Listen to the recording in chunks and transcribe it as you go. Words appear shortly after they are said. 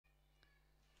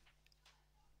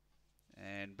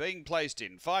And being placed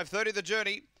in 5:30 the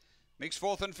journey. Mixed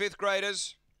fourth and fifth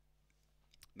graders.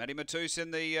 Matty Matus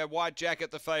in the white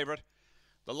jacket, the favourite.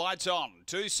 The lights on.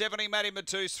 270 Matty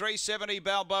Matus, 370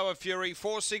 Balboa Fury,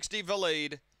 460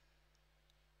 Valide.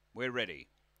 We're ready.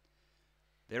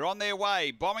 They're on their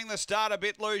way, bombing the start a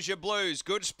bit, Lose Your Blues.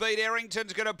 Good speed,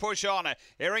 Errington's going to push on.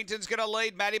 Errington's going to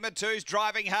lead, Matty Matus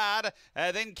driving hard.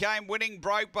 Then came Winning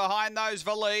Broke behind those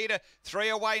Valide. 3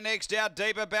 away next out,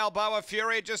 deeper Balboa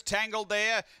Fury just tangled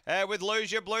there with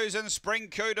Lose Your Blues and Spring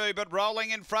Kudu, but rolling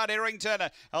in front, Errington.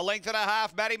 A length and a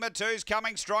half, Matty Matus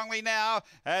coming strongly now.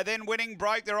 Then Winning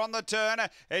Broke, they're on the turn.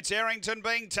 It's Errington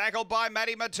being tackled by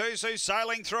Matty Matus, who's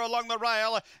sailing through along the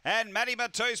rail, and Matty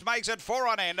Matus makes it 4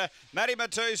 on end. Matty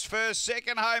Matus first,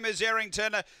 second home is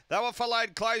Errington. They were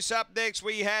followed close up next.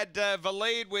 We had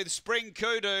Valide with Spring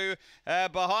Kudu.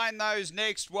 Behind those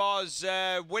next was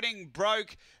Winning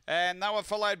Broke, and they were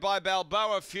followed by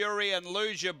Balboa Fury and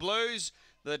Lose Your Blues.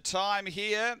 The time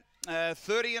here,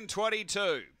 30 and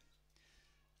 22.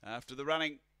 After the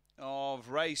running of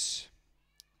race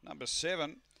number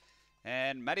 7.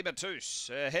 And Matty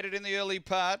Matus headed in the early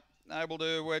part, able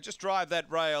to just drive that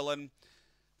rail, and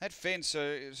that fence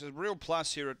is a real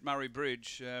plus here at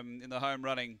Murray-Bridge in the home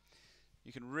running.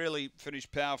 You can really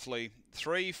finish powerfully.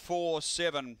 3, 4,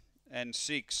 7 and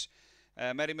 6.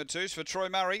 Matty Matus for Troy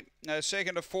Murray.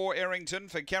 Second to 4, Errington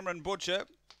for Cameron Butcher.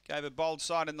 Gave a bold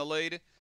sight in the lead.